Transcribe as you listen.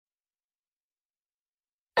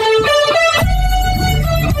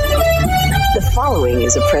following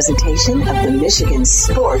is a presentation of the Michigan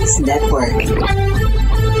Sports Network.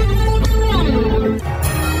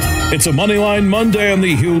 It's a Moneyline Monday on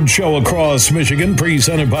the Huge Show across Michigan,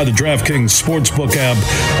 presented by the DraftKings Sportsbook app.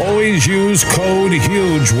 Always use code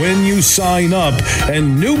HUGE when you sign up,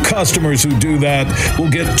 and new customers who do that will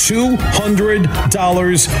get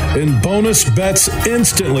 $200 in bonus bets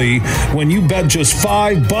instantly when you bet just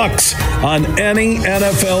 $5 on any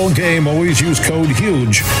NFL game. Always use code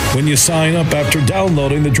HUGE when you sign up after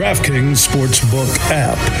downloading the DraftKings Sportsbook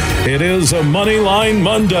app. It is a Moneyline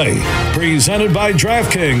Monday, presented by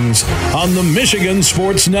DraftKings on the Michigan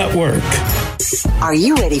Sports Network. Are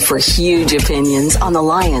you ready for huge opinions on the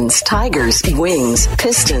Lions, Tigers, Wings,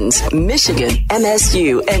 Pistons, Michigan,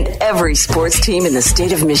 MSU, and every sports team in the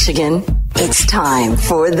state of Michigan? It's time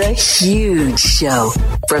for The Huge Show.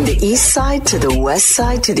 From the east side to the west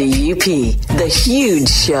side to the UP, The Huge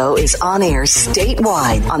Show is on air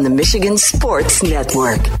statewide on the Michigan Sports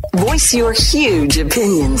Network. Voice your huge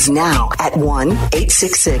opinions now at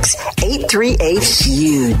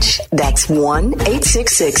 1-866-838-HUGE. That's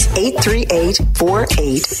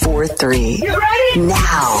 1-866-838-4843. You ready?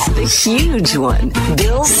 Now, the huge one,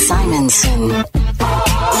 Bill Simonson.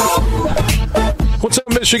 What's up,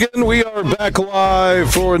 Michigan? We are back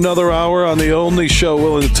live for another hour on the only show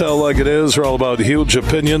willing to tell like it is. We're all about huge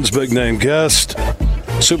opinions. Big name guest,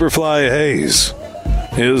 Superfly Hayes,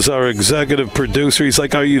 is our executive producer. He's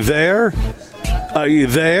like, are you there? Are you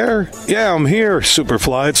there? Yeah, I'm here,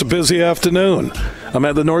 Superfly. It's a busy afternoon. I'm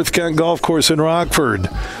at the North Kent Golf Course in Rockford.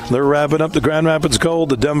 They're wrapping up the Grand Rapids Gold,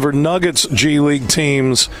 the Denver Nuggets G League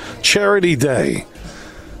team's charity day.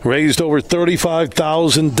 Raised over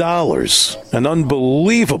 $35,000. An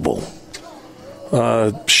unbelievable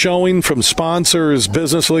showing from sponsors,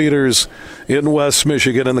 business leaders in West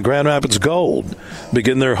Michigan. And the Grand Rapids Gold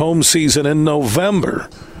begin their home season in November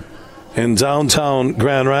in downtown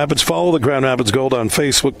Grand Rapids. Follow the Grand Rapids Gold on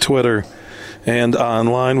Facebook, Twitter, and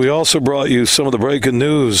online. We also brought you some of the breaking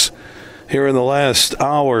news here in the last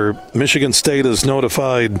hour. Michigan State has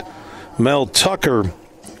notified Mel Tucker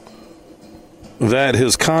that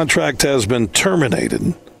his contract has been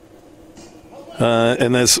terminated.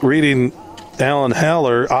 And that's reading Alan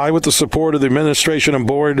Haller. I, with the support of the administration and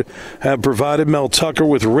board, have provided Mel Tucker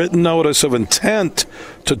with written notice of intent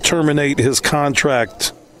to terminate his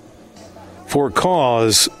contract for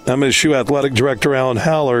cause. MSU Athletic Director Alan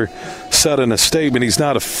Haller said in a statement he's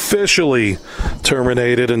not officially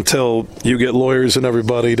terminated until you get lawyers and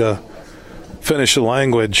everybody to finish the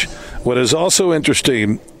language. What is also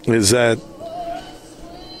interesting is that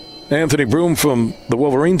Anthony Broom from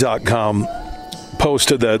thewolverine.com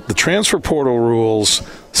posted that the transfer portal rules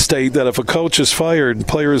state that if a coach is fired,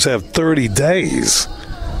 players have 30 days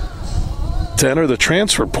to enter the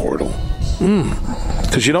transfer portal.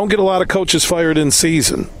 Because you don't get a lot of coaches fired in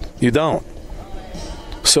season. You don't.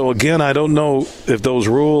 So, again, I don't know if those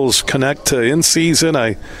rules connect to in season.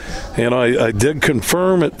 I did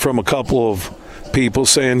confirm it from a couple of people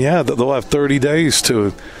saying, yeah, that they'll have 30 days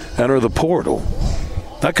to enter the portal.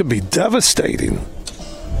 That could be devastating.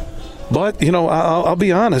 But, I'll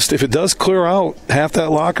be honest. If it does clear out half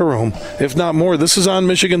that locker room, if not more, this is on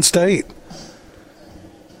Michigan State.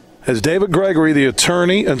 As David Gregory, the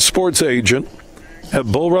attorney and sports agent at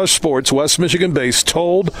Bull Rush Sports, West Michigan base,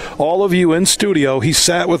 told all of you in studio, he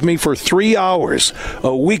sat with me for 3 hours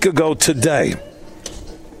a week ago today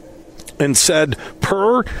and said,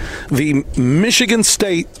 per the Michigan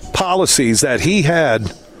State policies that he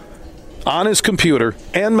had on his computer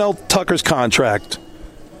and Mel Tucker's contract,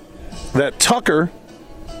 that Tucker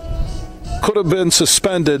could have been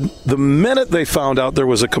suspended the minute they found out there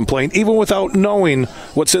was a complaint, even without knowing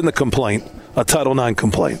what's in the complaint, a Title IX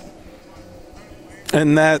complaint.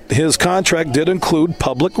 And that his contract did include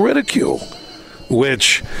public ridicule,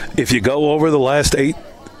 which, if you go over the last 8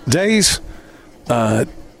 days,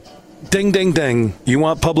 ding, ding, ding, you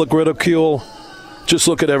want public ridicule? Just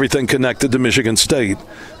look at everything connected to Michigan State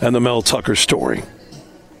and the Mel Tucker story.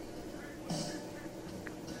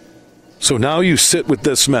 So now you sit with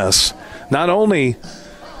this mess. Not only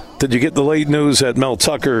did you get the late news that Mel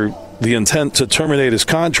Tucker, the intent to terminate his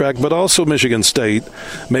contract, but also Michigan State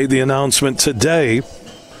made the announcement today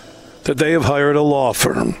that they have hired a law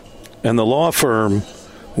firm. And the law firm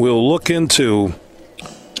will look into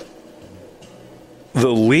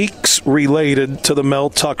the leaks related to the Mel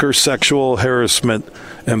Tucker sexual harassment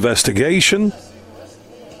investigation.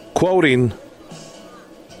 Quoting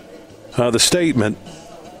the statement,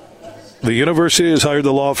 the university has hired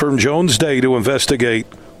the law firm Jones Day to investigate,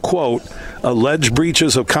 quote, alleged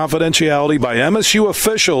breaches of confidentiality by MSU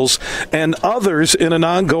officials and others in an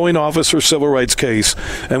ongoing officer civil rights case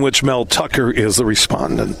in which Mel Tucker is the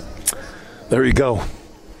respondent. There you go.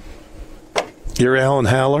 You're Alan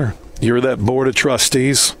Haller. You're that board of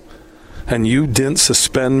trustees. And you didn't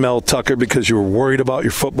suspend Mel Tucker because you were worried about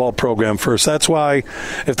your football program first. That's why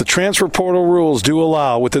if the transfer portal rules do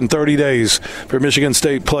allow within 30 days for Michigan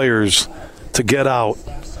State players to get out,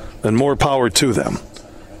 then more power to them.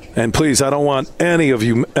 And please, I don't want any of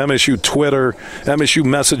you MSU Twitter, MSU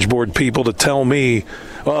message board people to tell me,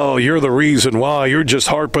 oh, you're the reason why. You're just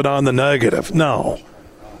harping on the negative. No.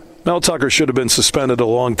 Mel Tucker should have been suspended a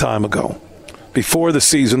long time ago, before the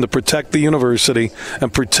season, to protect the university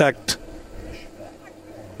and protect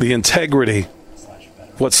the integrity,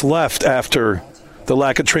 what's left after the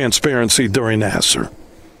lack of transparency during Nassar.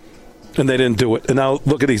 And they didn't do it. And now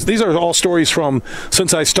look at these. These are all stories from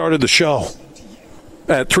since I started the show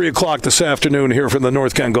at 3 o'clock this afternoon here from the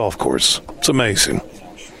North Kent Golf Course. It's amazing.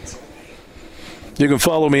 You can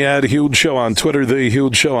follow me at Huge Show on Twitter, The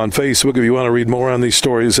Huge Show on Facebook if you want to read more on these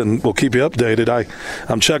stories, and we'll keep you updated.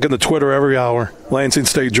 I'm checking the Twitter every hour. Lansing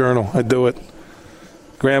State Journal, I do it.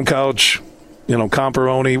 Graham Couch,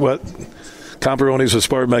 Comparoni, Comparoni's with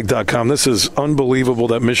SpartanMag.com. This is unbelievable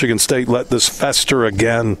that Michigan State let this fester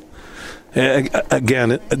again.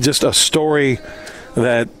 Again, just a story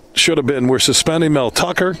that should have been, we're suspending Mel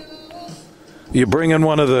Tucker. You bring in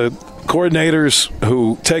one of the coordinators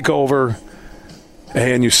who take over,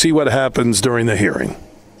 and you see what happens during the hearing.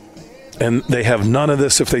 And they have none of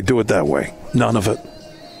this if they do it that way. None of it.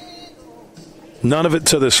 None of it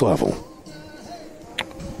to this level.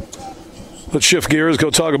 Let's shift gears, go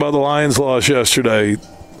talk about the Lions' loss yesterday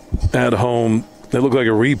at home. They look like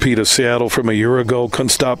a repeat of Seattle from a year ago. Couldn't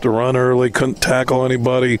stop the run early, couldn't tackle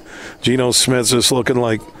anybody. Geno Smith's just looking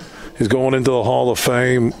like he's going into the Hall of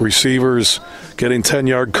Fame. Receivers getting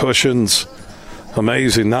 10-yard cushions.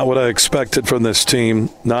 Amazing. Not what I expected from this team.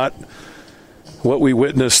 Not what we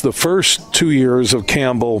witnessed the first 2 years of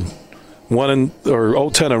Campbell, 0-10-1,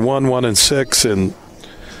 1-6, and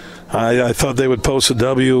I thought they would post a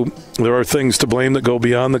W. There are things to blame that go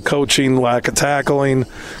beyond the coaching, lack of tackling,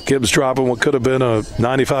 Gibbs dropping what could have been a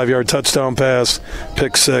 95-yard touchdown pass,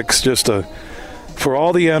 pick six, for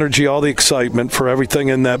all the energy, all the excitement, for everything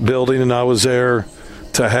in that building, and I was there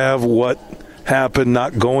to have what happened,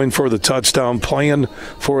 not going for the touchdown, playing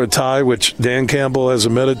for a tie, which Dan Campbell has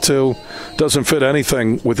admitted to, doesn't fit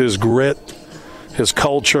anything with his grit, his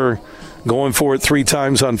culture. Going for it 3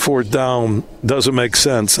 times on 4th down doesn't make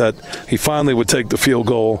sense. That he finally would take the field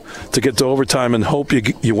goal to get to overtime and hope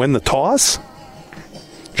you win the toss.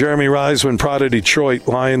 Jeremy Reisman, Pride of Detroit,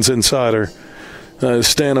 Lions insider,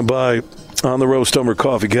 standing by on the Roast Umber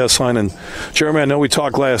Coffee guest line. And Jeremy, I know we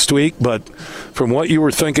talked last week, but from what you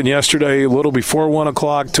were thinking yesterday, a little before 1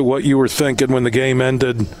 o'clock, to what you were thinking when the game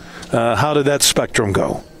ended, how did that spectrum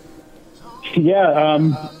go?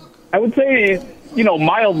 Yeah, I would say,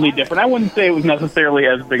 mildly different. I wouldn't say it was necessarily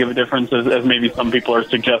as big of a difference as maybe some people are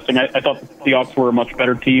suggesting. I thought the Seahawks were a much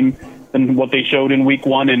better team than what they showed in week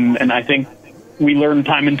one, and I think we learned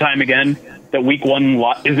time and time again that week one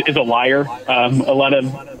is a liar. A lot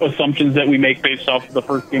of assumptions that we make based off of the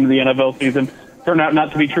first game of the NFL season turn out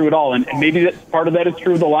not to be true at all, and maybe part of that is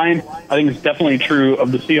true of the Lions. I think it's definitely true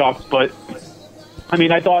of the Seahawks, but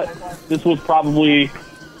I thought this was probably...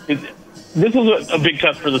 This was a big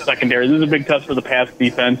test for the secondary. This is a big test for the pass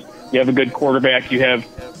defense. You have a good quarterback. You have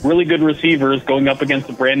really good receivers going up against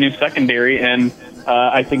a brand-new secondary. And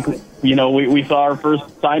I think, we saw our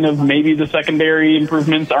first sign of maybe the secondary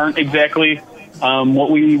improvements aren't exactly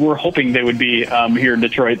what we were hoping they would be here in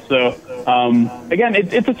Detroit. So, again,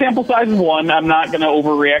 it's a sample size of 1. I'm not going to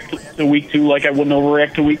overreact to week 2 like I wouldn't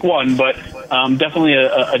overreact to week 1. But definitely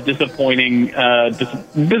a disappointing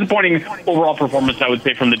overall performance, I would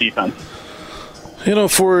say, from the defense.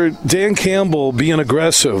 For Dan Campbell being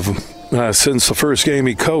aggressive since the first game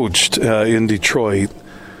he coached in Detroit,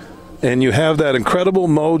 and you have that incredible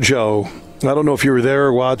mojo. I don't know if you were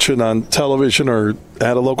there watching on television or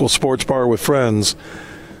at a local sports bar with friends,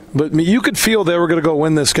 but you could feel they were going to go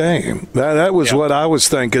win this game. That was what I was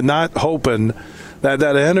thinking, not hoping. That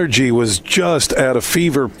energy was just at a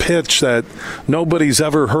fever pitch that nobody's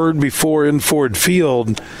ever heard before in Ford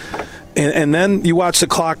Field. And then you watch the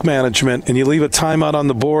clock management and you leave a timeout on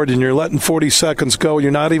the board and you're letting 40 seconds go.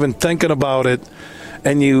 You're not even thinking about it.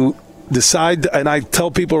 And you decide, and I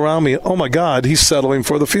tell people around me, oh, my God, he's settling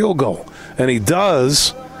for the field goal. And he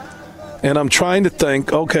does. And I'm trying to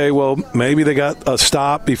think, okay, well, maybe they got a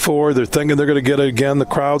stop before. They're thinking they're going to get it again. The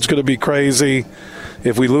crowd's going to be crazy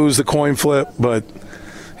if we lose the coin flip. But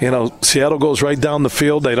Seattle goes right down the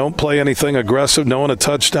field. They don't play anything aggressive, knowing a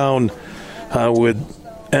touchdown would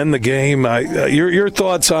end the game. Your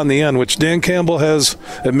thoughts on the end, which Dan Campbell has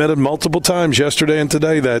admitted multiple times yesterday and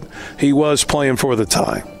today that he was playing for the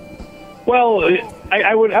tie. Well,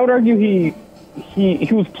 I would argue he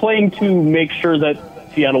was playing to make sure that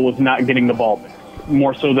Seattle was not getting the ball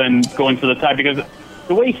more so than going for the tie, because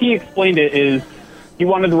the way he explained it is he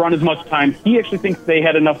wanted to run as much time. He actually thinks they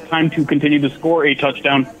had enough time to continue to score a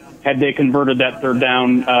touchdown had they converted that third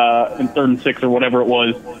down in 3rd and 6 or whatever it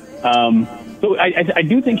was. So I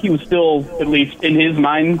do think he was still, at least in his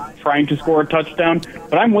mind, trying to score a touchdown.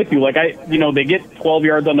 But I'm with you. They get 12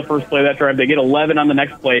 yards on the first play of that drive. They get 11 on the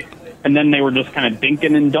next play. And then they were just kind of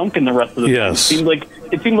dinking and dunking the rest of the time. It seemed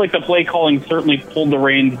like the play calling certainly pulled the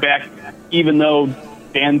reins back, even though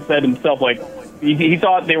Dan said himself, he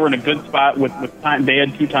thought they were in a good spot with time. They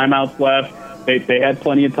had 2 timeouts left. They had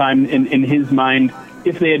plenty of time in his mind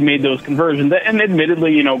if they had made those conversions. And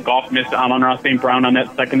admittedly, Goff missed Amon-Ra St. Brown on that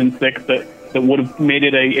 2nd and 6 that would have made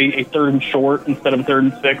it a 3rd and short instead of 3rd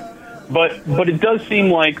and 6. But it does seem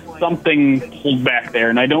like something pulled back there.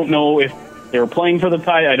 And I don't know if they were playing for the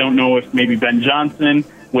tie. I don't know if maybe Ben Johnson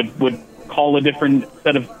would call a different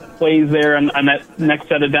set of plays there on that next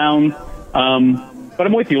set of downs. But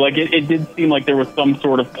I'm with you. It did seem like there was some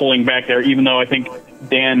sort of pulling back there, even though I think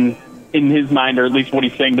Dan, in his mind, or at least what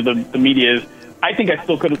he's saying to the media is, I think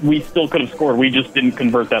we still could have scored. We just didn't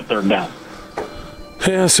convert that third down.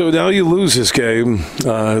 Yeah, so now you lose this game.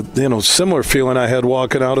 Similar feeling I had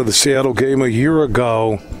walking out of the Seattle game a year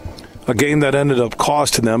ago. A game that ended up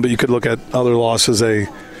costing them, but you could look at other losses they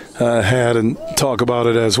had and talk about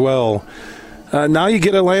it as well. Now you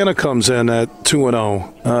get Atlanta comes in at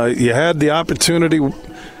 2-0. You had the opportunity,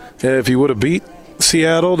 if you would have beat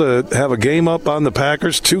Seattle, to have a game up on the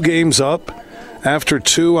Packers, 2 games up after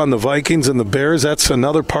 2 on the Vikings and the Bears. That's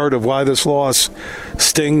another part of why this loss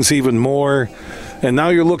stings even more. And now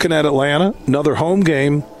you're looking at Atlanta, another home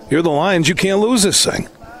game. You're the Lions. You can't lose this thing.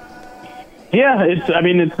 Yeah,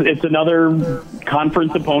 it's another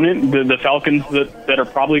conference opponent, the Falcons that are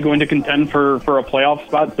probably going to contend for a playoff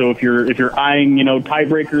spot. So if you're eyeing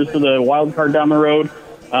tiebreakers for the wild card down the road,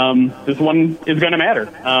 this one is going to matter.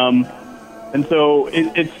 And so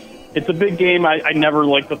it's a big game. I never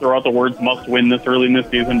like to throw out the words must win this early in this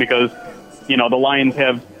season because the Lions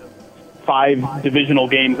have 5 divisional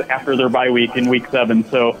games after their bye week in week 7.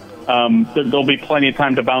 So there'll be plenty of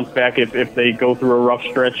time to bounce back if they go through a rough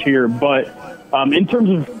stretch here. But in terms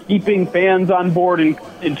of keeping fans on board and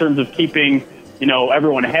in terms of keeping,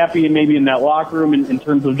 everyone happy and maybe in that locker room, in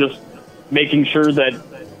terms of just making sure that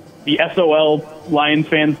the SOL Lions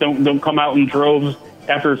fans don't come out in droves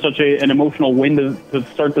after such an emotional win to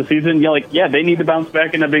start the season, they need to bounce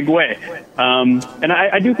back in a big way. And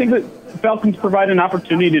I do think that Falcons provide an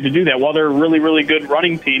opportunity to do that. While they're a really, really good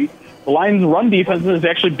running team, the Lions' run defense has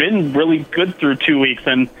actually been really good through 2 weeks.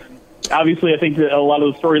 And obviously, I think that a lot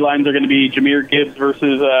of the storylines are going to be Jahmyr Gibbs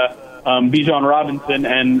versus Bijan Robinson.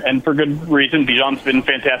 And for good reason. Bijan's been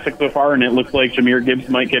fantastic so far, and it looks like Jahmyr Gibbs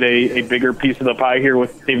might get a bigger piece of the pie here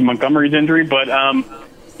with David Montgomery's injury. But,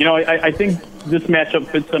 I think this matchup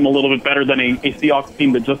fits them a little bit better than a Seahawks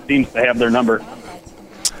team that just seems to have their number.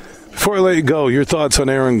 Before I let you go, your thoughts on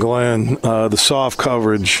Aaron Glenn, the soft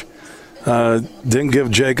coverage. Didn't give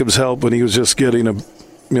Jacobs help when he was just getting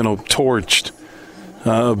torched,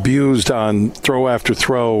 abused on throw after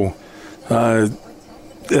throw.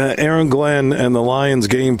 Aaron Glenn and the Lions'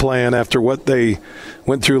 game plan after what they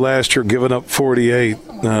went through last year, giving up 48.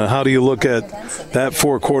 How do you look at that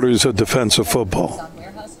 4 quarters of defensive football?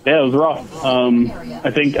 Yeah, it was rough. I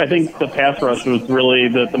think the pass rush was really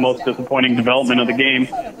the most disappointing development of the game,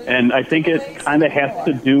 and I think it kind of has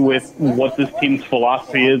to do with what this team's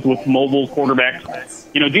philosophy is with mobile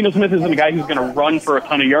quarterbacks. Geno Smith isn't a guy who's going to run for a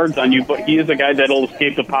ton of yards on you, but he is a guy that'll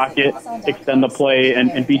escape the pocket, extend the play,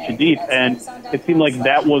 and beat you deep. And it seemed like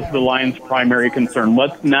that was the Lions' primary concern.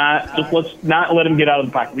 Let's not let him get out of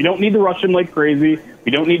the pocket. We don't need to rush him like crazy. We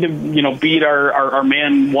don't need to beat our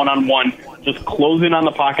man one-on-one. Just close in on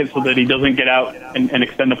the pocket so that he doesn't get out and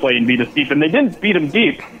extend the play and beat us deep. And they didn't beat him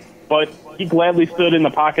deep, but he gladly stood in the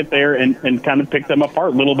pocket there and kind of picked them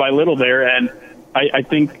apart little by little there. And I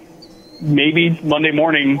think maybe Monday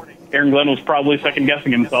morning, Aaron Glenn was probably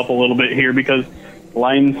second-guessing himself a little bit here because the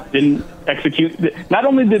Lions didn't execute. Not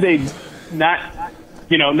only did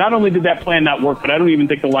that plan not work, but I don't even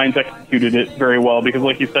think the Lions executed it very well because,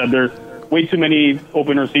 like you said, there's way too many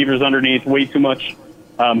open receivers underneath, way too much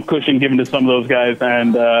cushion given to some of those guys,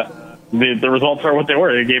 and the results are what they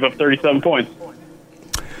were. They gave up 37 points.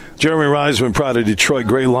 Jeremy Reisman, Pride of Detroit,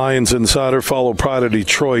 great Lions insider. Follow Pride of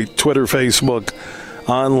Detroit, Twitter, Facebook,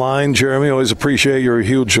 online. Jeremy, always appreciate your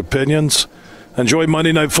huge opinions. Enjoy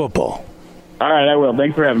Monday Night Football. All right, I will.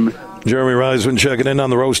 Thanks for having me. Jeremy Reisman checking in on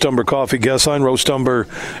the Roast Umber Coffee guest line. Roast Umber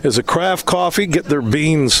is a craft coffee. Get their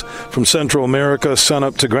beans from Central America, sent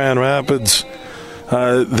up to Grand Rapids.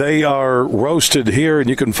 They are roasted here, and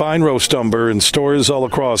you can find Roast Umber in stores all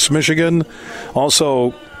across Michigan.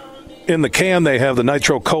 Also, in the can, they have the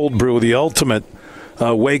Nitro Cold Brew, the ultimate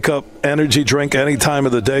wake-up energy drink any time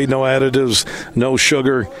of the day. No additives, no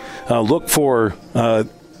sugar. Look for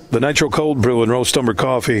the Nitro Cold Brew and Roast Umber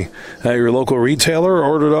Coffee at your local retailer, or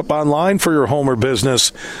order it up online for your home or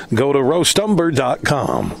business. Go to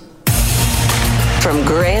roastumber.com. From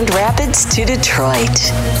Grand Rapids to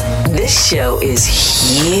Detroit, this show is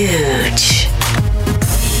huge.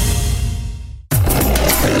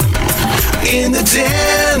 In the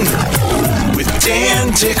Den with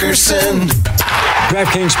Dan Dickerson.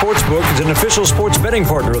 DraftKings Sportsbook is an official sports betting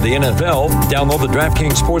partner of the NFL. Download the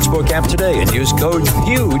DraftKings Sportsbook app today and use code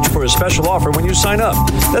HUGE for a special offer when you sign up.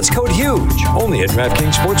 That's code HUGE, only at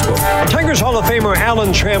DraftKings Sportsbook. Tigers Hall of Famer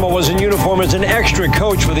Alan Trammell was in uniform as an extra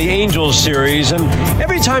coach for the Angels series, and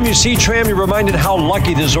every time you see Tram, you're reminded how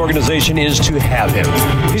lucky this organization is to have him.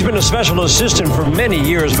 He's been a special assistant for many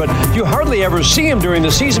years, but you hardly ever see him during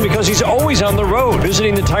the season because he's always on the road,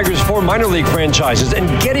 visiting the Tigers' 4 minor league franchises and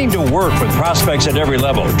getting to work with prospects at every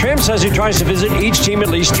level. Tram says he tries to visit each team at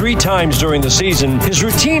least 3 times during the season. His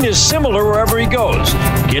routine is similar wherever he goes.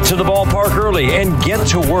 Get to the ballpark early and get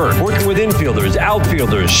to work, working with infielders,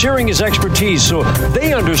 outfielders, sharing his expertise so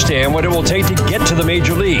they understand what it will take to get to the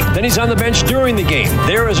major league. Then he's on the bench during the game,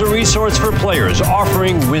 there as a resource for players,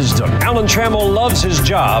 offering wisdom. Alan Trammell loves his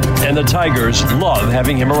job, and the Tigers love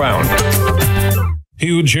having him around.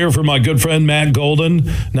 Huge here for my good friend Matt Golden.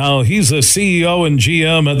 Now, he's the CEO and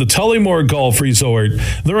GM at the Tullymore Golf Resort.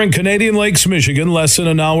 They're in Canadian Lakes, Michigan, less than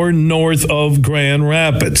an hour north of Grand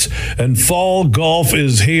Rapids. And fall golf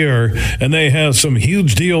is here, and they have some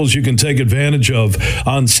huge deals you can take advantage of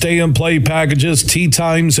on stay-and-play packages, tee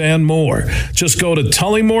times, and more. Just go to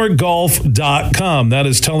TullymoreGolf.com. That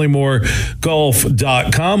is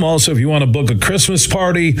TullymoreGolf.com. Also, if you want to book a Christmas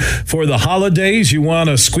party for the holidays, you want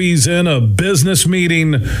to squeeze in a business meeting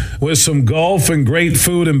with some golf and great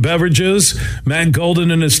food and beverages, Matt Golden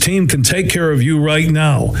and his team can take care of you right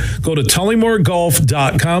now. Go to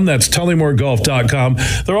TullymoreGolf.com. That's TullymoreGolf.com.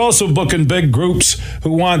 They're also booking big groups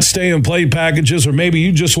who want stay-and-play packages, or maybe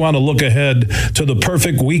you just want to look ahead to the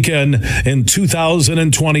perfect weekend in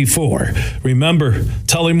 2024. Remember,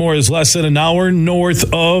 Tullymore is less than an hour north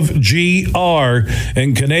of GR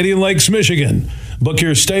in Canadian Lakes, Michigan. Book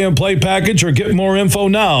your stay-and-play package or get more info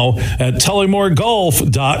now at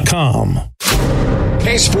TullymoreGolf.com.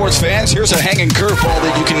 Hey, sports fans, here's a hanging curveball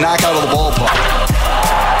that you can knock out of the ballpark.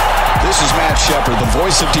 This is Matt Shepard, the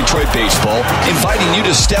voice of Detroit baseball, inviting you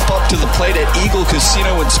to step up to the plate at Eagle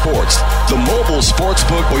Casino and Sports, the mobile sports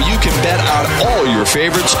book where you can bet on all your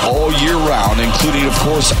favorites all year round, including, of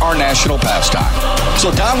course, our national pastime.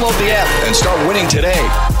 So download the app and start winning today.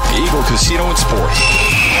 Eagle Casino and Sports.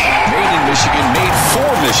 Made in Michigan, made for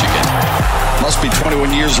Michigan. Must be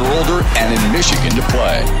 21 years or older and in Michigan to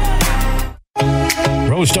play.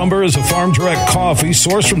 Roast Umber is a farm direct coffee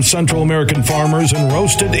sourced from Central American farmers and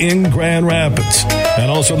roasted in Grand Rapids.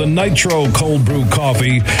 And also the Nitro Cold Brew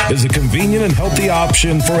Coffee is a convenient and healthy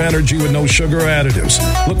option for energy with no sugar additives.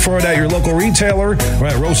 Look for it at your local retailer or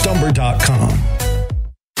at roastumber.com.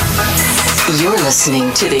 You're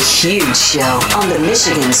listening to The Huge Show on the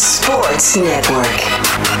Michigan Sports Network.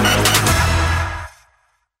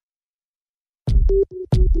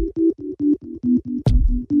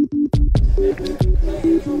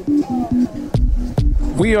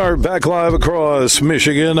 We are back live across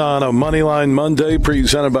Michigan on a Moneyline Monday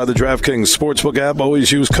presented by the DraftKings Sportsbook app.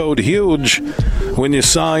 Always use code HUGE when you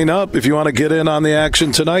sign up. If you want to get in on the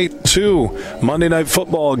action tonight, 2 Monday Night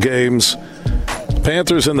Football games.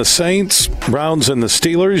 Panthers and the Saints, Browns and the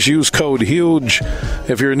Steelers. Use code HUGE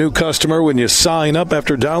if you're a new customer when you sign up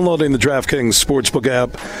after downloading the DraftKings Sportsbook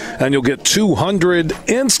app, and you'll get $200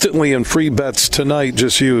 instantly in free bets tonight.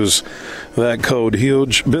 Just use that code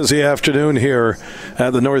HUGE. Busy afternoon here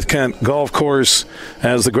at the North Kent Golf Course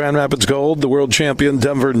as the Grand Rapids Gold, the world champion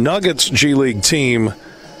Denver Nuggets G League team,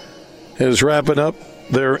 is wrapping up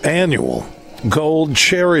their annual Gold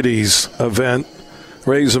Charities event,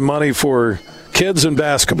 raising money for kids in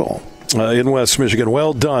basketball in West Michigan.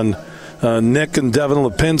 Well done, Nick and Devin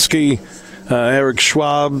Lipinski, Eric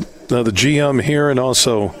Schwab, the GM here, and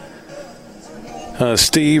also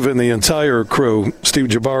Steve and the entire crew. Steve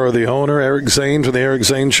Jabara, the owner. Eric Zane from the Eric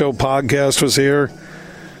Zane Show podcast was here,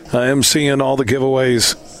 emceeing all the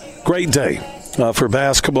giveaways. Great day for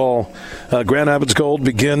basketball. Grand Rapids Gold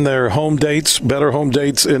begin their home dates, better home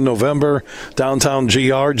dates in November. Downtown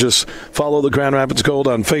GR. Just follow the Grand Rapids Gold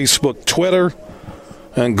on Facebook, Twitter,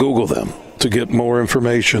 and Google them to get more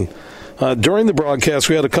information. During the broadcast,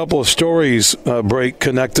 we had a couple of stories break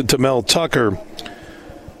connected to Mel Tucker.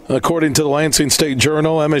 According to the Lansing State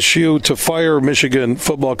Journal, MSU to fire Michigan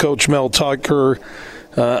football coach Mel Tucker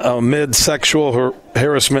amid sexual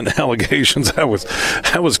harassment allegations. I was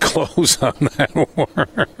close on that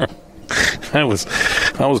one. I was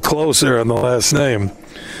close there on the last name.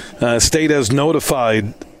 State has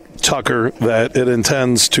notified Tucker that it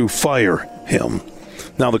intends to fire him.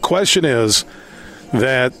 Now the question is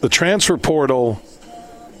that the transfer portal,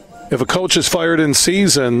 if a coach is fired in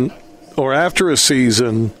season or after a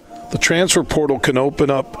season, the transfer portal can open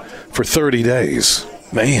up for 30 days.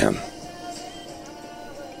 Man.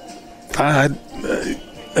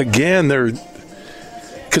 Again,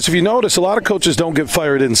 because if you notice, a lot of coaches don't get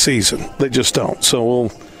fired in season. They just don't. So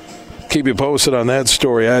we'll keep you posted on that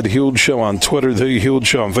story. I had Huge Show on Twitter, The Huge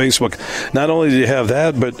Show on Facebook. Not only did you have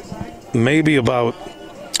that, but maybe about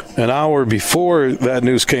an hour before that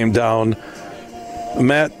news came down,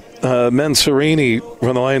 Matt Mencerini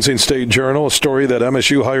from the Lansing State Journal, a story that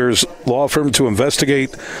MSU hires law firm to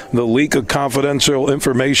investigate the leak of confidential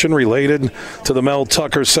information related to the Mel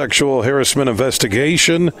Tucker sexual harassment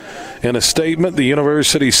investigation. In a statement, the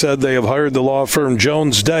university said they have hired the law firm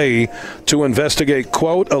Jones Day to investigate,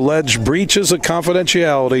 quote, alleged breaches of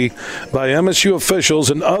confidentiality by MSU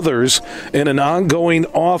officials and others in an ongoing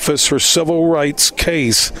Office for Civil Rights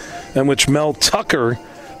case in which Mel Tucker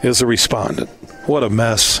is a respondent. What a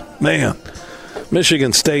mess. Man,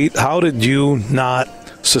 Michigan State, how did you not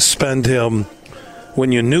suspend him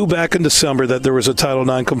when you knew back in December that there was a Title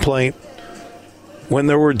IX complaint, when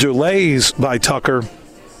there were delays by Tucker,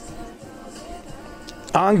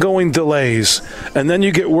 ongoing delays, and then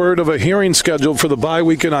you get word of a hearing scheduled for the bye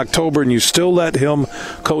week in October, and you still let him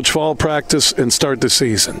coach fall practice and start the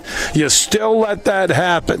season? You still let that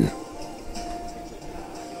happen.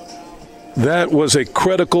 That was a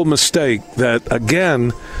critical mistake that,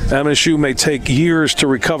 again, MSU may take years to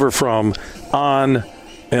recover from on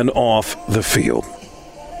and off the field.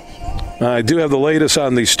 I do have the latest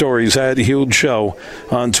on these stories at Huge Show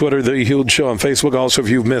on Twitter, The Huge Show on Facebook. Also, if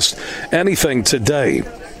you've missed anything today,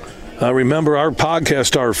 remember our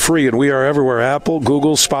podcasts are free, and we are everywhere: Apple,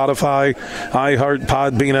 Google, Spotify, iHeart,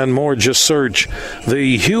 Podbean, and more. Just search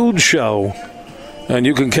The Huge Show, and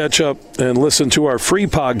you can catch up and listen to our free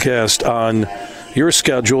podcast on your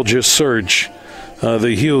schedule. Just search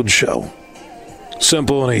The Huge Show.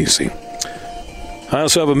 Simple and easy. I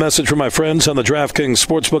also have a message from my friends on the DraftKings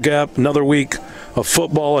Sportsbook app. Another week of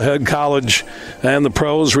football ahead, college and the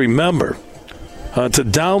pros. Remember to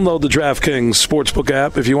download the DraftKings Sportsbook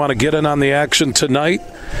app if you want to get in on the action tonight.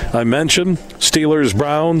 I mentioned Steelers,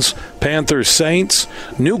 Browns, Panthers, Saints.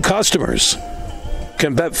 New customers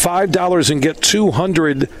can bet $5 and get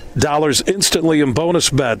 $200 instantly in bonus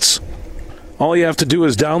bets. All you have to do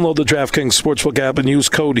is download the DraftKings Sportsbook app and use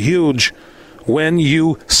code HUGE when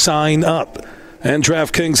you sign up. And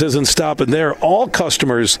DraftKings isn't stopping there. All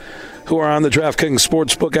customers who are on the DraftKings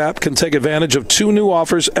Sportsbook app can take advantage of 2 new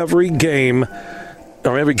offers every game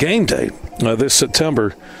day this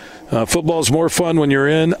September. Football's more fun when you're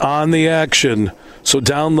in on the action. So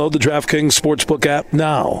download the DraftKings Sportsbook app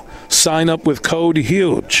now. Sign up with code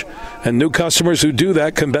HUGE. And new customers who do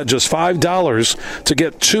that can bet just $5 to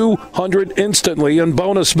get $200 instantly in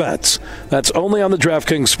bonus bets. That's only on the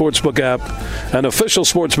DraftKings Sportsbook app, an official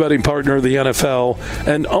sports betting partner of the NFL,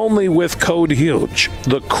 and only with code HUGE.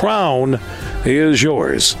 The crown is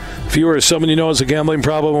yours. If you or someone you know has a gambling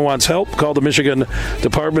problem and wants help, call the Michigan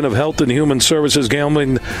Department of Health and Human Services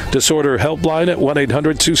Gambling Disorder Helpline at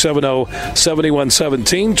 1-800-270-7117.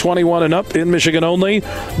 21 and up in Michigan only.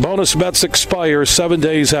 Bonus bets expire 7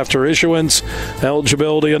 days after issuance.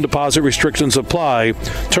 Eligibility and deposit restrictions apply.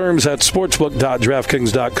 Terms at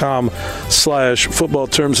sportsbook.draftkings.com/football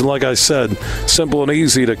terms. And like I said, simple and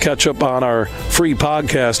easy to catch up on our free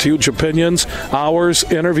podcast. Huge opinions, hours,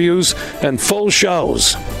 interviews, and full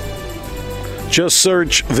shows. Just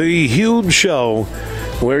search The Huge Show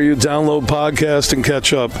where you download podcast and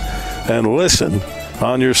catch up and listen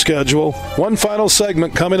on your schedule. One final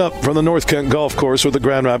segment coming up from the North Kent Golf Course with the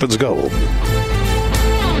Grand Rapids Gold.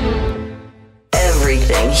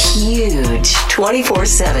 Everything huge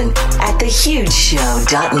 24/7 at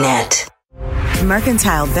thehugeshow.net.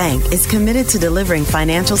 Mercantile Bank is committed to delivering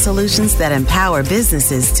financial solutions that empower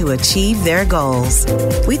businesses to achieve their goals.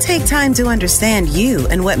 We take time to understand you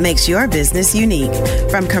and what makes your business unique.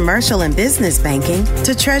 From commercial and business banking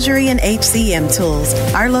to treasury and HCM tools,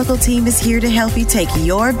 our local team is here to help you take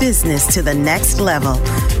your business to the next level.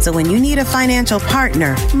 So when you need a financial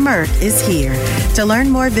partner, Merc is here. To learn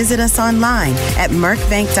more, visit us online at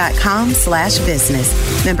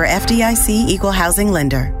mercbank.com/business. Member FDIC, Equal Housing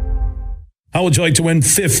Lender. How would you like to win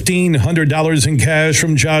 $1,500 in cash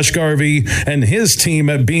from Josh Garvey and his team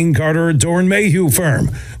at Bean Carter Doran Mayhew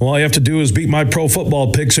Firm? Well, all you have to do is beat my pro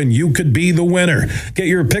football picks and you could be the winner. Get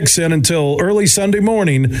your picks in until early Sunday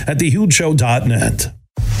morning at thehugeshow.net.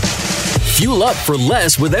 Fuel up for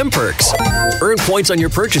less with M-Perks. Earn points on your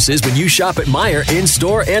purchases when you shop at Meijer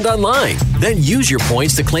in-store and online. Then use your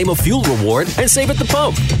points to claim a fuel reward and save at the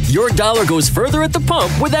pump. Your dollar goes further at the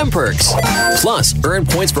pump with M-Perks. Plus, earn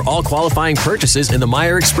points for all qualifying purchases in the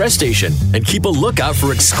Meijer Express station. And keep a lookout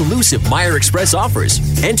for exclusive Meijer Express offers.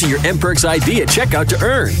 Enter your M-Perks ID at checkout to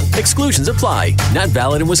earn. Exclusions apply. Not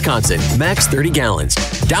valid in Wisconsin. Max 30 gallons.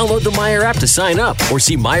 Download the Meijer app to sign up or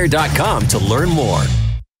see Meijer.com to learn more.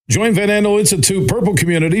 Join Van Andel Institute Purple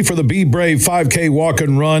Community for the Be Brave 5K Walk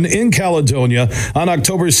and Run in Caledonia on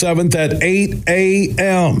October 7th at 8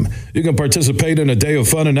 a.m. You can participate in a day of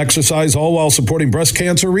fun and exercise, all while supporting breast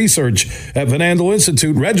cancer research at Van Andel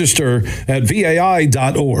Institute. Register at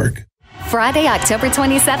vai.org. Friday, October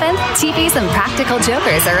 27th, TVs and Practical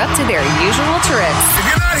Jokers are up to their usual tricks. If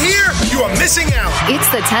you're not here, you are missing out. It's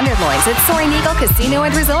the Tenderloins at Soaring Eagle Casino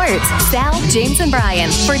and Resort. Sal, James, and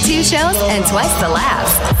Brian for 2 shows and twice the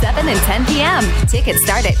laughs. 7 and 10 p.m. Tickets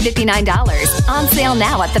start at $59. On sale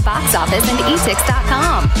now at the box office and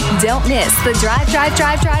etix.com. Don't miss the Drive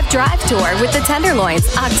Tour with the Tenderloins,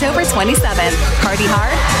 October 27th. Party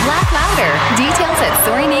hard, laugh louder. Details at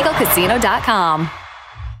SoaringEagleCasino.com.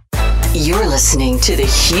 You're listening to The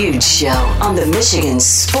Huge Show on the Michigan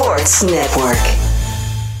Sports Network.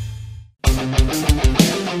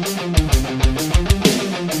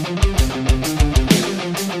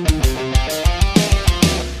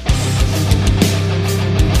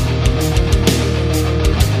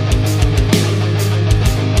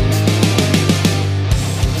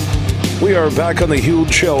 We are back on The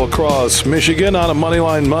Huge Show across Michigan on a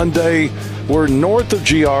Moneyline Monday. We're north of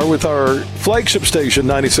GR with our flagship station,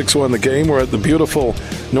 96.1 The Game. We're at the beautiful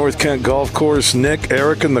North Kent Golf Course. Nick,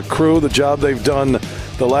 Eric, and the crew, the job they've done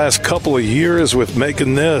the last couple of years with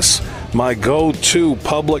making this my go-to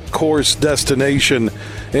public course destination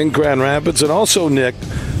in Grand Rapids. And also, Nick,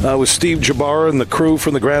 with Steve Jabara and the crew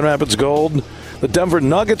from the Grand Rapids Gold, the Denver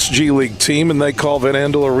Nuggets G League team, and they call Van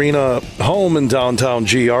Andel Arena home in downtown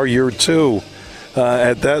GR, year 2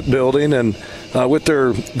 at that building. And with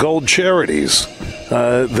their gold charities,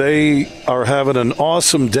 they are having an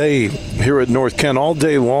awesome day here at North Kent all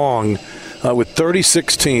day long with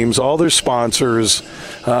 36 teams, all their sponsors,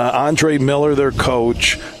 Andre Miller, their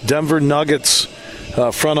coach, Denver Nuggets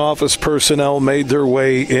front office personnel made their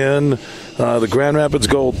way in. The Grand Rapids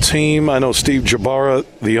Gold team, I know Steve Jabara,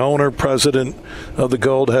 the owner, president of the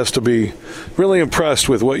Gold, has to be really impressed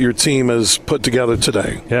with what your team has put together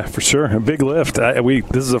today. Yeah, for sure. A big lift.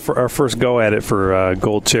 This is our first go at it for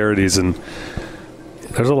Gold Charities, and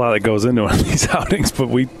there's a lot that goes into these outings, but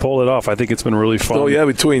we pulled it off. I think it's been really fun. Oh, yeah,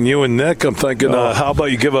 between you and Nick, I'm thinking, how about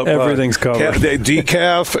you give up everything's covered.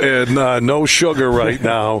 Decaf and no sugar right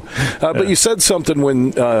now. But you said something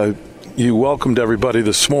when you welcomed everybody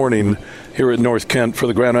this morning here at North Kent for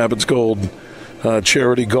the Grand Rapids Gold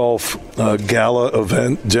charity golf gala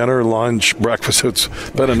event, dinner, lunch, breakfast. It's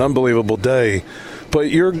been an unbelievable day. But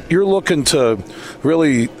you're looking to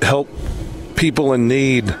really help people in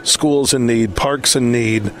need, schools in need, parks in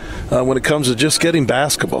need, when it comes to just getting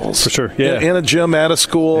basketballs. For sure, yeah. In a gym, at a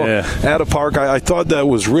school, at a park. I thought that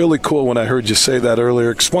was really cool when I heard you say that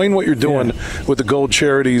earlier. Explain what you're doing with the Gold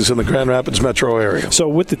Charities in the Grand Rapids metro area. So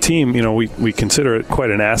with the team, we consider it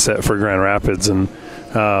quite an asset for Grand Rapids, and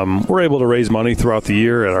we're able to raise money throughout the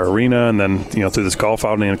year at our arena, and then through this golf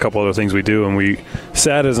outing and a couple other things we do. And we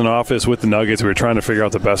sat as an office with the Nuggets. We were trying to figure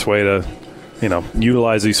out the best way to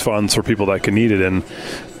utilize these funds for people that can need it. And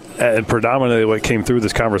predominantly what came through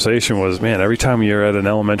this conversation was, man, every time you're at an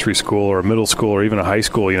elementary school or a middle school or even a high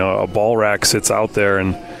school, a ball rack sits out there,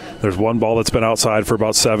 and There's one ball that's been outside for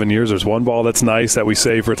about 7 years. There's one ball that's nice that we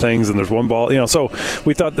save for things, and there's one ball, so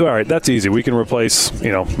we thought, all right, that's easy. We can replace,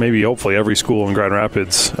 maybe hopefully every school in Grand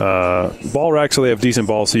Rapids ball racks, so they have decent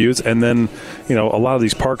balls to use. And then, a lot of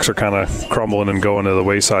these parks are kind of crumbling and going to the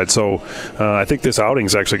wayside. So I think this outing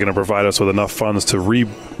is actually going to provide us with enough funds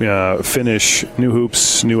to finish new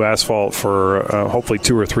hoops, new asphalt for hopefully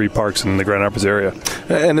 2 or 3 parks in the Grand Rapids area.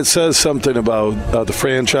 And it says something about the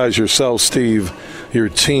franchise, yourself, Steve, your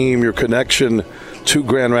team, your connection to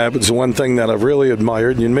Grand Rapids. One thing that I've really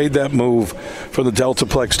admired, you made that move from the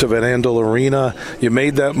Deltaplex to Van Andel Arena. You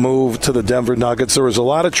made that move to the Denver Nuggets. There was a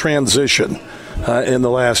lot of transition in the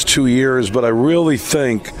last 2 years, but I really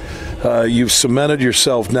think you've cemented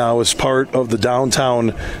yourself now as part of the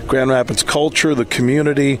downtown Grand Rapids culture, the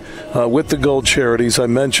community, with the Gold Charities. I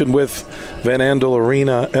mentioned with Van Andel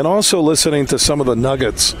Arena, and also listening to some of the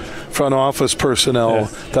Nuggets front office personnel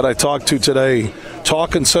that I talked to today,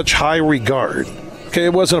 talk in such high regard. Okay,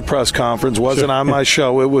 it wasn't a press conference, wasn't on my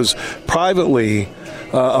show. It was privately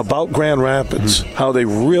about Grand Rapids, how they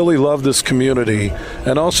really love this community,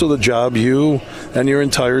 and also the job you and your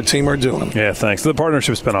entire team are doing. Yeah, thanks. The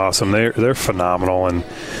partnership's been awesome. They're phenomenal, and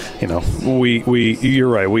we you're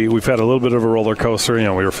right. We've had a little bit of a roller coaster. We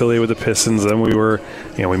were affiliated with the Pistons, then we were,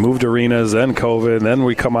 we moved arenas, then COVID, and then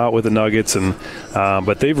we come out with the Nuggets, and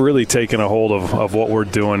but they've really taken a hold of what we're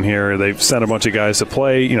doing here. They've sent a bunch of guys to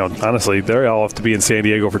play. Honestly, they all have to be in San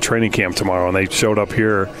Diego for training camp tomorrow, and they showed up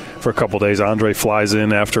here for a couple days. Andre flies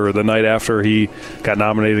in after the night after he got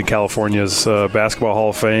nominated in California's Basketball Hall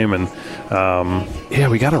of Fame, and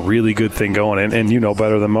we got a really good thing going, and you know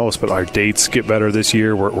better than most, but our dates get better this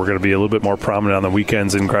year. We're going to be a little bit more prominent on the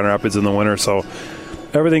weekends in Grand Rapids in the winter, so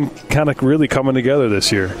everything kind of really coming together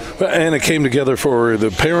this year. And it came together for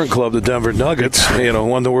the parent club, the Denver Nuggets.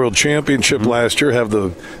 Won the world championship last year, have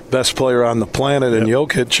the best player on the planet in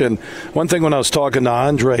Jokic. And one thing, when I was talking to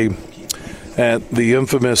Andre at the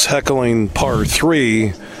infamous heckling par 3,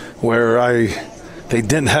 where they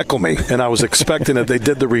didn't heckle me, and I was expecting it. They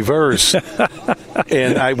did the reverse,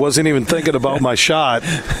 and I wasn't even thinking about my shot,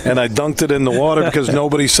 and I dunked it in the water because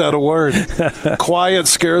nobody said a word. Quiet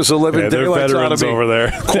scares the living daylights out of me. Over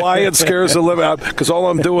there. Quiet scares the living out, because all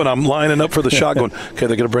I'm doing, I'm lining up for the shot going, okay,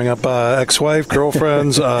 they're going to bring up ex-wife,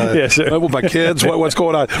 girlfriends, with my kids, what's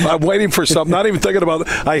going on? I'm waiting for something, not even thinking about it.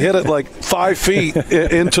 I hit it like 5 feet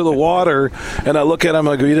into the water, and I look at them,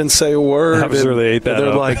 I go, you didn't say a word. I'm sure they ate that. And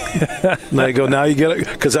they're up. like, and they go, now you get it,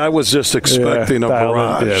 because I was just expecting a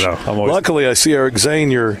barrage. Luckily, I see Eric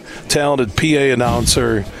Zane, your talented PA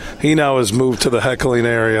announcer. He now has moved to the heckling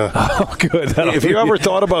area. Oh, good. If you ever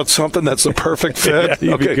thought about something that's the perfect fit,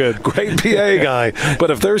 you'd be good. Great PA guy.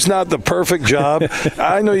 But if there's not the perfect job,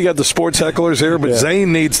 I know you got the sports hecklers here, but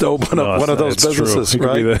Zane needs to open up one of those businesses,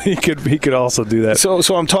 right? He could also do that.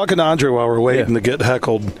 So I'm talking to Andre while we're waiting to get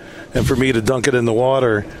heckled, and for me to dunk it in the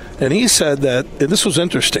water. And he said that, and this was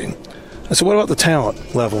interesting. I said, what about the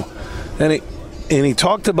talent level? And he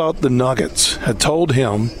talked about the Nuggets had told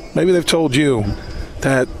him, maybe they've told you,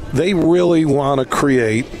 that they really want to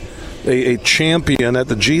create a champion at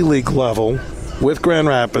the G League level with Grand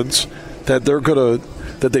Rapids, that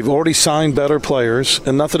that they've already signed better players,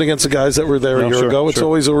 and nothing against the guys that were there a year ago. It's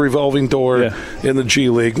always a revolving door in the G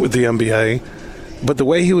League with the NBA. But the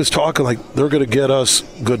way he was talking, like, they're going to get us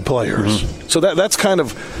good players. Mm-hmm. So that's kind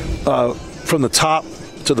of from the top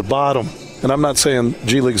to the bottom. And I'm not saying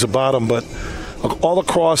G League's a bottom, but all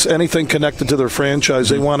across anything connected to their franchise,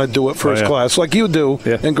 they want to do it first class, like you do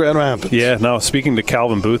in Grand Rapids. Yeah, no, speaking to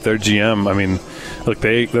Calvin Booth, their GM, I mean, look,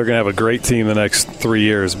 they're going to have a great team the next 3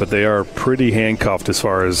 years, but they are pretty handcuffed as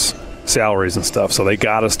far as salaries and stuff. So they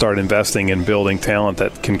got to start investing in building talent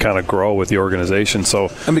that can kind of grow with the organization.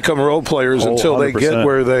 And become role players until 100%. They get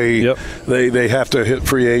where they have to hit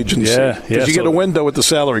free agency. Because you get a window with the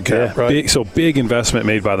salary cap, right? Big investment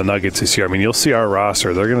made by the Nuggets this year. I mean, you'll see our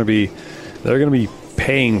roster. They're going to be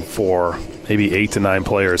paying for maybe 8 to 9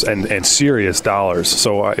 players and serious dollars.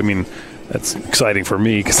 So, I mean, that's exciting for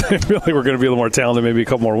me because I feel like we're going to be a little more talented, maybe a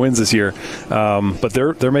couple more wins this year. But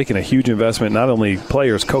they're making a huge investment, not only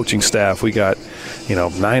players, coaching staff. We got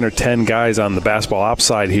 9 or 10 guys on the basketball ops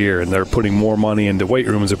side here, and they're putting more money into weight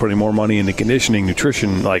rooms. They're putting more money into conditioning,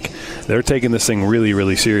 nutrition. Like, they're taking this thing really,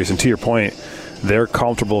 really serious. And to your point, they're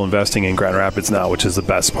comfortable investing in Grand Rapids now, which is the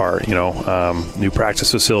best part. New practice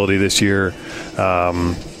facility this year,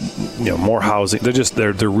 more housing.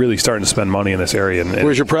 They're really starting to spend money in this area. And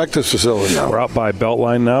where's your practice facility now? We're out by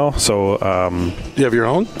Beltline now. So you have your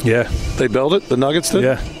own? Yeah. They built it? The Nuggets did?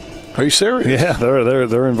 Yeah. Are you serious? Yeah,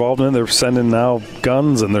 they're involved in it. They're sending now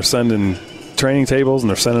guns, and they're sending training tables, and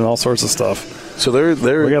they're sending all sorts of stuff. So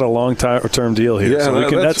they're we got a long-term deal here. Yeah, so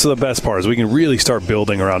that's the best part is we can really start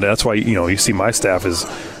building around it. That's why you see my staff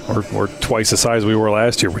we're twice the size we were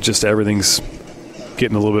last year. We're just everything's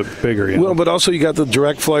getting a little bit bigger. Well, but also you got the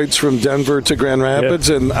direct flights from Denver to Grand Rapids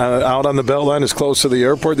and out on the Beltline is close to the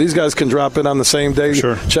airport. These guys can drop in on the same day,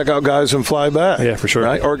 check out guys and fly back. Yeah, for sure.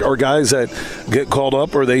 Right? Or guys that get called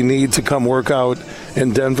up or they need to come work out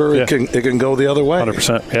in Denver, it can go the other way.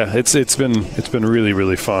 100%. Yeah, it's been really,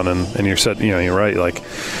 really fun, and you're right. Like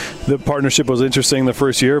the partnership was interesting the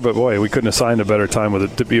first year, but boy, we couldn't have signed a better time with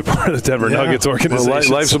it to be a part of the Denver Nuggets organization.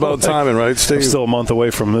 Well, life's about timing, right, Steve? I'm still a month away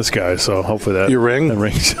from this guy, so hopefully that your ring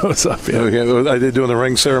shows up. Yeah. Okay. Are they doing the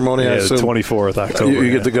ring ceremony? Yeah, the 24th October. You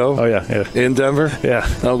get to go? Oh yeah. In Denver? Yeah.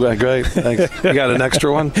 Oh, great. Thanks. You got an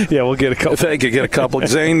extra one? Yeah, we'll get a couple. Thank you. Get a couple.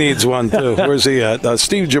 Zane needs one too. Where's he at?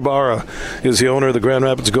 Steve Jabara is the owner of the Grand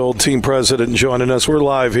Rapids Gold, team president, joining us. We're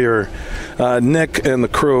live here. Nick and the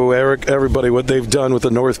crew, Eric, everybody, what they've done with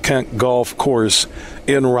the North Kent Golf Course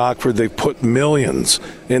in Rockford. They've put millions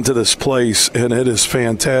into this place, and it is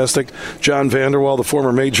fantastic. John Vanderwall, the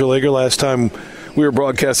former Major Leaguer, last time we were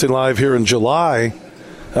broadcasting live here in July,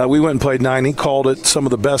 we went and played 9. He called it some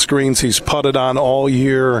of the best greens he's putted on all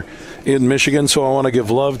year in Michigan. So I want to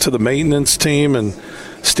give love to the maintenance team. And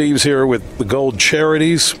Steve's here with the Gold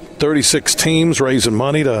Charities, 36 teams raising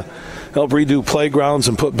money to help redo playgrounds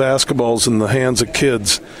and put basketballs in the hands of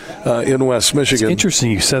kids in West Michigan. It's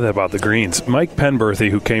interesting you said that about the greens. Mike Penberthy,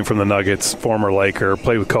 who came from the Nuggets, former Laker,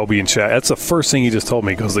 played with Kobe and Shaq. That's the first thing he just told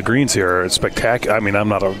me, because the greens here are spectacular. I mean, I'm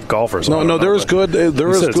not a golfer. So there is good. There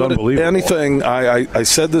is good. Anything. I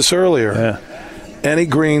said this earlier. Yeah. Any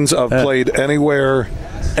greens I've played anywhere,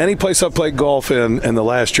 any place I've played golf in the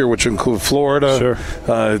last year, which include Florida,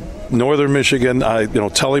 Northern Michigan.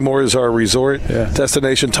 Tullymore is our resort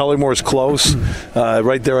destination. Tullymore is close,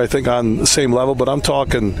 right there, I think, on the same level. But I'm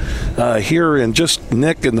talking here, and just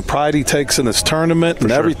Nick and the pride he takes in this tournament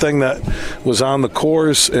and everything that was on the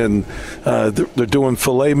course. And they're doing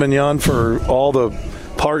filet mignon for all the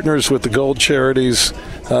partners with the Gold Charities.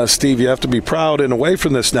 Steve, you have to be proud. And away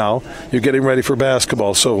from this now, you're getting ready for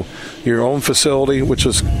basketball. So your own facility, which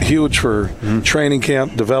is huge for training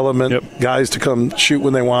camp development, guys to come shoot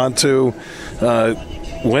when they want to.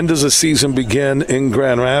 When does the season begin in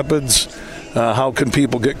Grand Rapids? How can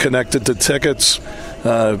people get connected to tickets?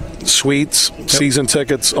 Suites, season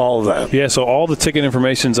tickets, all of that. Yeah, so all the ticket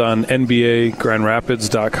information's on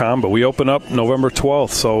NBAGrandRapids.com, but we open up November 12th.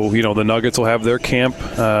 So, the Nuggets will have their camp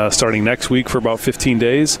starting next week for about 15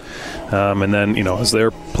 days. And then, as their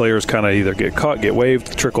players kind of either get cut, get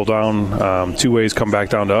waived, trickle down, 2 ways come back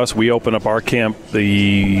down to us. We open up our camp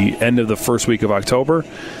the end of the first week of October.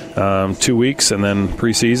 2 weeks, and then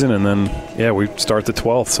preseason, and then we start the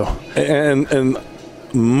 12th. So and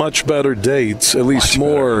much better dates, at least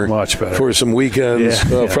much better for some weekends,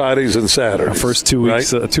 Fridays and Saturdays. Our first 2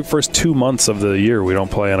 weeks, first 2 months of the year, we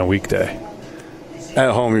don't play on a weekday.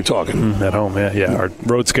 At home, you're talking? At home, yeah. Our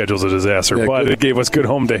road schedule's a disaster, but it gave us good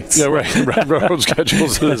home dates. Yeah, right. Road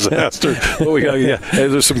schedule's a disaster.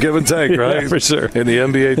 There's some give and take, right? Yeah, for sure. In the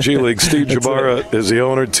NBA G League, Steve Jabara is the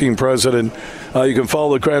owner, team president. You can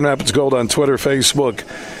follow the Grand Rapids Gold on Twitter, Facebook,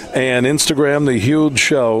 and Instagram. The Huge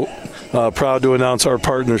Show. Proud to announce our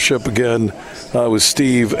partnership again with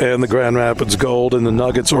Steve and the Grand Rapids Gold and the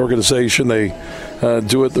Nuggets organization. They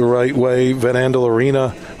do it the right way. Van Andel Arena,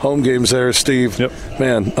 home games there, Steve. Yep.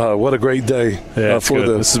 Man, what a great day for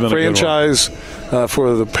the franchise,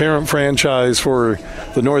 for the parent franchise, for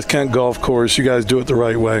the North Kent Golf Course. You guys do it the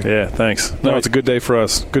right way. Yeah, thanks. No, it's a good day for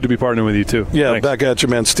us. Good to be partnering with you, too. Yeah, thanks. Back at you,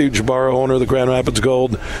 man. Steve Jabara, owner of the Grand Rapids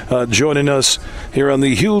Gold, joining us here on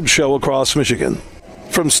the Huge Show across Michigan.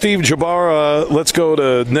 From Steve Jabara, let's go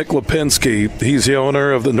to Nick Lipinski. He's the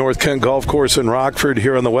owner of the North Kent Golf Course in Rockford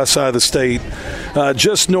here on the west side of the state,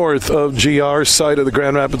 just north of GR, site of the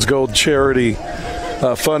Grand Rapids Gold Charity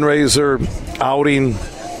fundraiser, outing,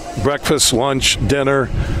 breakfast, lunch, dinner,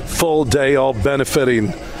 full day, all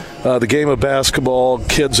benefiting the game of basketball,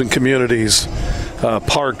 kids and communities,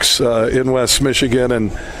 parks in West Michigan.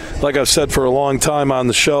 And like I've said for a long time on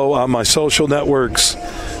the show, on my social networks,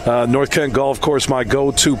 North Kent Golf Course, my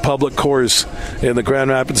go-to public course in the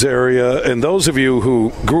Grand Rapids area. And those of you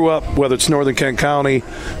who grew up, whether it's Northern Kent County,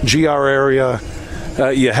 GR area,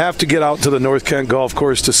 you have to get out to the North Kent Golf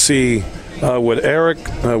Course to see what Eric,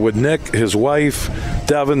 with Nick, his wife,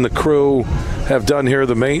 Devin, the crew have done here,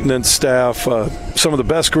 the maintenance staff, some of the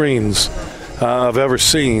best greens I've ever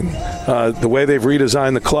seen. The way they've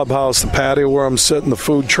redesigned the clubhouse, the patio where I'm sitting, the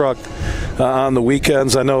food truck on the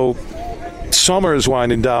weekends. I know summer is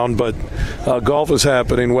winding down, but golf is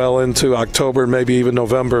happening well into October and maybe even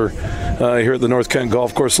November here at the North Kent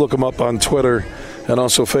Golf Course. Look them up on Twitter and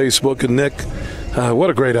also Facebook. And Nick, what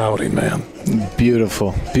a great outing, man.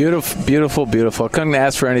 Beautiful. I couldn't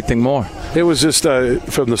ask for anything more. It was just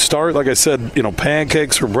from the start, like I said,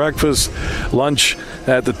 pancakes for breakfast, lunch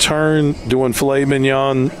at the turn, doing filet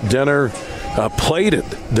mignon, dinner, plated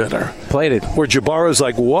dinner. Plated. Where Jabara's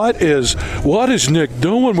like, what is Nick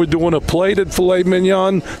doing? We're doing a plated filet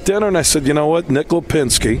mignon dinner. And I said, you know what? Nick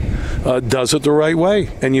Lipinski does it the right way.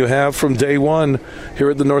 And you have from day one here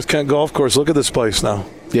at the North Kent Golf Course. Look at this place now.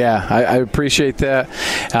 Yeah, I appreciate that.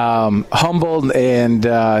 Humbled and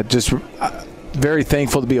just very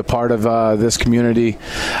thankful to be a part of this community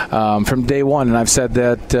from day one. And I've said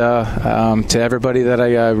that to everybody that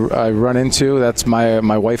I run into. That's my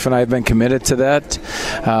wife and I have been committed to that.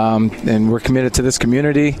 And we're committed to this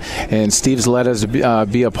community. And Steve's let us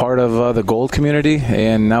be a part of the Gold community.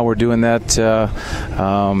 And now we're doing that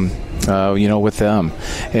with them.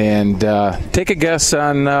 And take a guess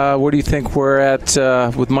on where do you think we're at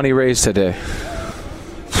with money raised today?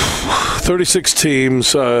 36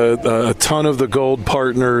 teams, a ton of the Gold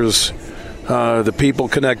partners, the people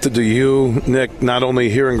connected to you, Nick, not only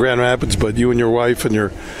here in Grand Rapids, but you and your wife and your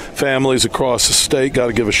families across the state. Got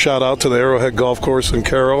to give a shout-out to the Arrowhead Golf Course in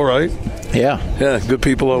Carroll, right? Yeah. Yeah, good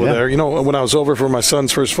people over there. When I was over for my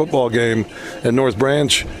son's first football game in North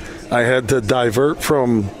Branch, I had to divert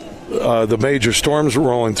from the major storms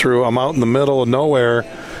rolling through. I'm out in the middle of nowhere,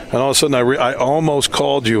 and all of a sudden I almost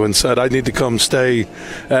called you and said I need to come stay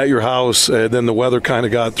at your house. And then the weather kind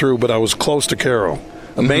of got through, but I was close to Carroll.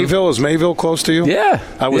 Mayville, is Mayville close to you? Yeah.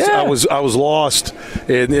 I was lost.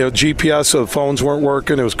 And, GPS, the phones weren't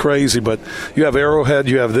working. It was crazy. But you have Arrowhead,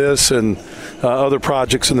 you have this, and other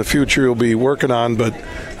projects in the future you'll be working on. But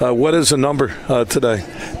what is the number today?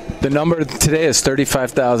 The number today is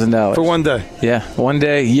 $35,000 for one day. Yeah, one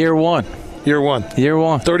day, year one. Year one.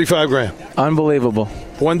 $35,000. Unbelievable.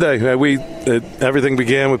 One day, everything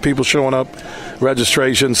began with people showing up.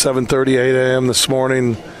 Registration 7:30, 8 a.m. this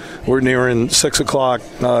morning. We're nearing 6 o'clock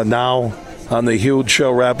now on the huge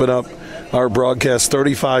show, wrapping up our broadcast.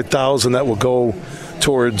 $35,000 that will go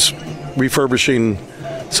towards refurbishing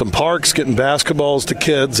some parks, getting basketballs to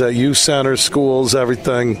kids at youth centers, schools,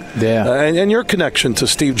 everything. Yeah. And your connection to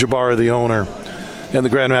Steve Jabara, the owner, and the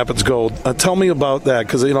Grand Rapids Gold. Tell me about that,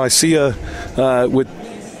 because I see you with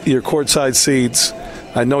your courtside seats.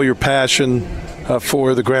 I know your passion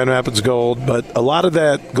for the Grand Rapids Gold, but a lot of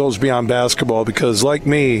that goes beyond basketball, because like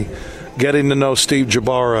me, getting to know Steve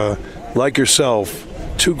Jabara, like yourself,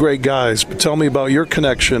 two great guys. But tell me about your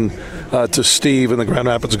connection to Steve and the Grand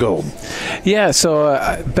Rapids Gold. Yeah, so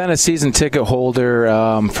I've been a season ticket holder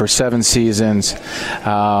for 7 seasons.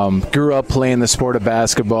 Grew up playing the sport of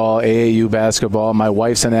basketball, AAU basketball. My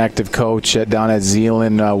wife's an active coach down at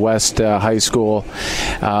Zeeland West High School.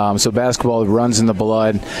 So basketball runs in the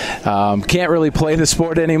blood. Can't really play the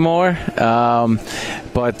sport anymore,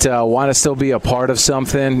 but want to still be a part of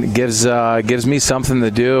something. Gives me something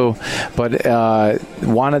to do, but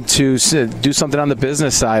wanted to do something on the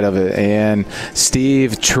business side of it. And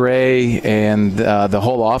Steve, Trey, and the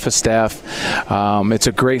whole office staff, it's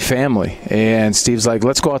a great family. And Steve's like,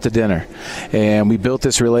 let's go out to dinner. And we built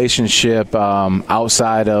this relationship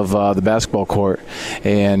outside of the basketball court.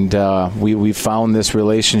 And we found this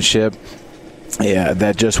relationship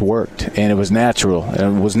that just worked, and it was natural,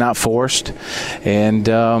 and it was not forced, and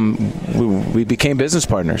we became business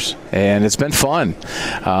partners, and it's been fun.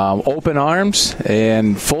 Open arms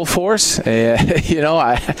and full force, and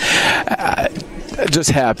I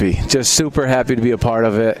just happy, just super happy to be a part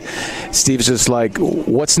of it. Steve's just like,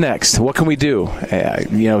 what's next? What can we do?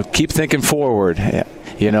 Keep thinking forward,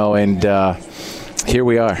 and here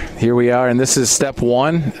we are, and this is step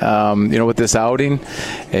one, with this outing,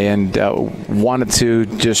 and wanted to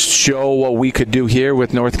just show what we could do here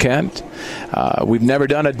with North Kent. We've never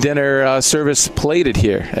done a dinner service plated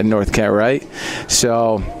here at North Kent, right?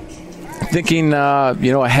 So thinking,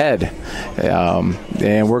 ahead,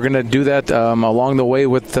 and we're going to do that along the way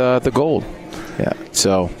with the Gold. Yeah,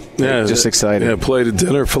 so just excited. Yeah, plated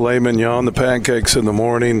dinner, filet mignon, the pancakes in the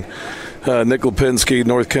morning. Nick Lipinski,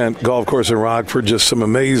 North Kent Golf Course in Rockford, just some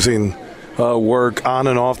amazing work on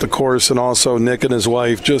and off the course, and also Nick and his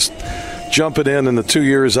wife just jumping in the 2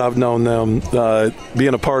 years I've known them,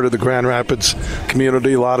 being a part of the Grand Rapids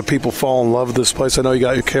community. A lot of people fall in love with this place. I know you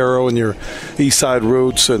got your Caro and your East Side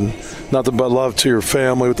roots, and nothing but love to your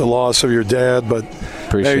family with the loss of your dad, but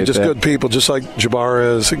appreciate just that. Good people, just like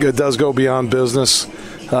Jabara is. It does go beyond business.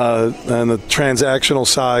 And the transactional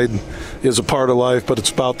side is a part of life, but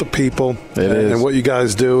it's about the people and what you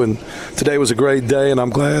guys do. And today was a great day, and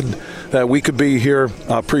I'm glad that we could be here.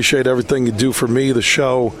 I appreciate everything you do for me, the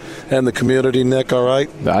show, and the community, Nick, all right?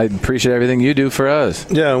 I appreciate everything you do for us.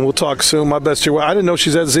 Yeah, and we'll talk soon. My best year. I didn't know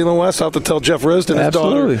she's at Zeeland West. I'll have to tell Jeff Risden. His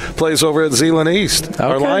daughter plays over at Zeeland East. Okay.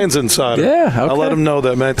 Our Lions insider. Yeah, okay. I'll let him know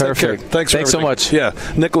that, man. Perfect. Take care. Thanks so much. Yeah,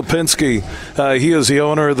 Nick Lipinski. He is the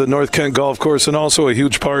owner of the North Kent Golf Course and also a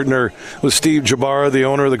huge partner with Steve Jabara, the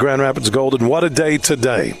owner of the Grand Rapids Golden. What a day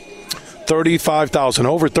today. Over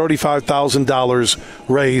 $35,000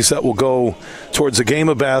 raised that will go towards a game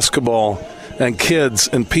of basketball and kids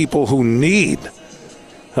and people who need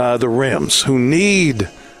the rims, who need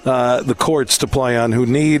the courts to play on, who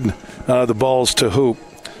need the balls to hoop.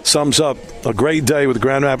 Sums up a great day with the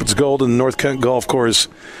Grand Rapids Gold and North Kent Golf Course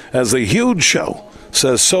as the huge show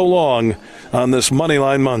says so long on this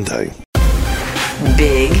Moneyline Monday.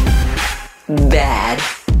 Big, bad,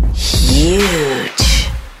 huge.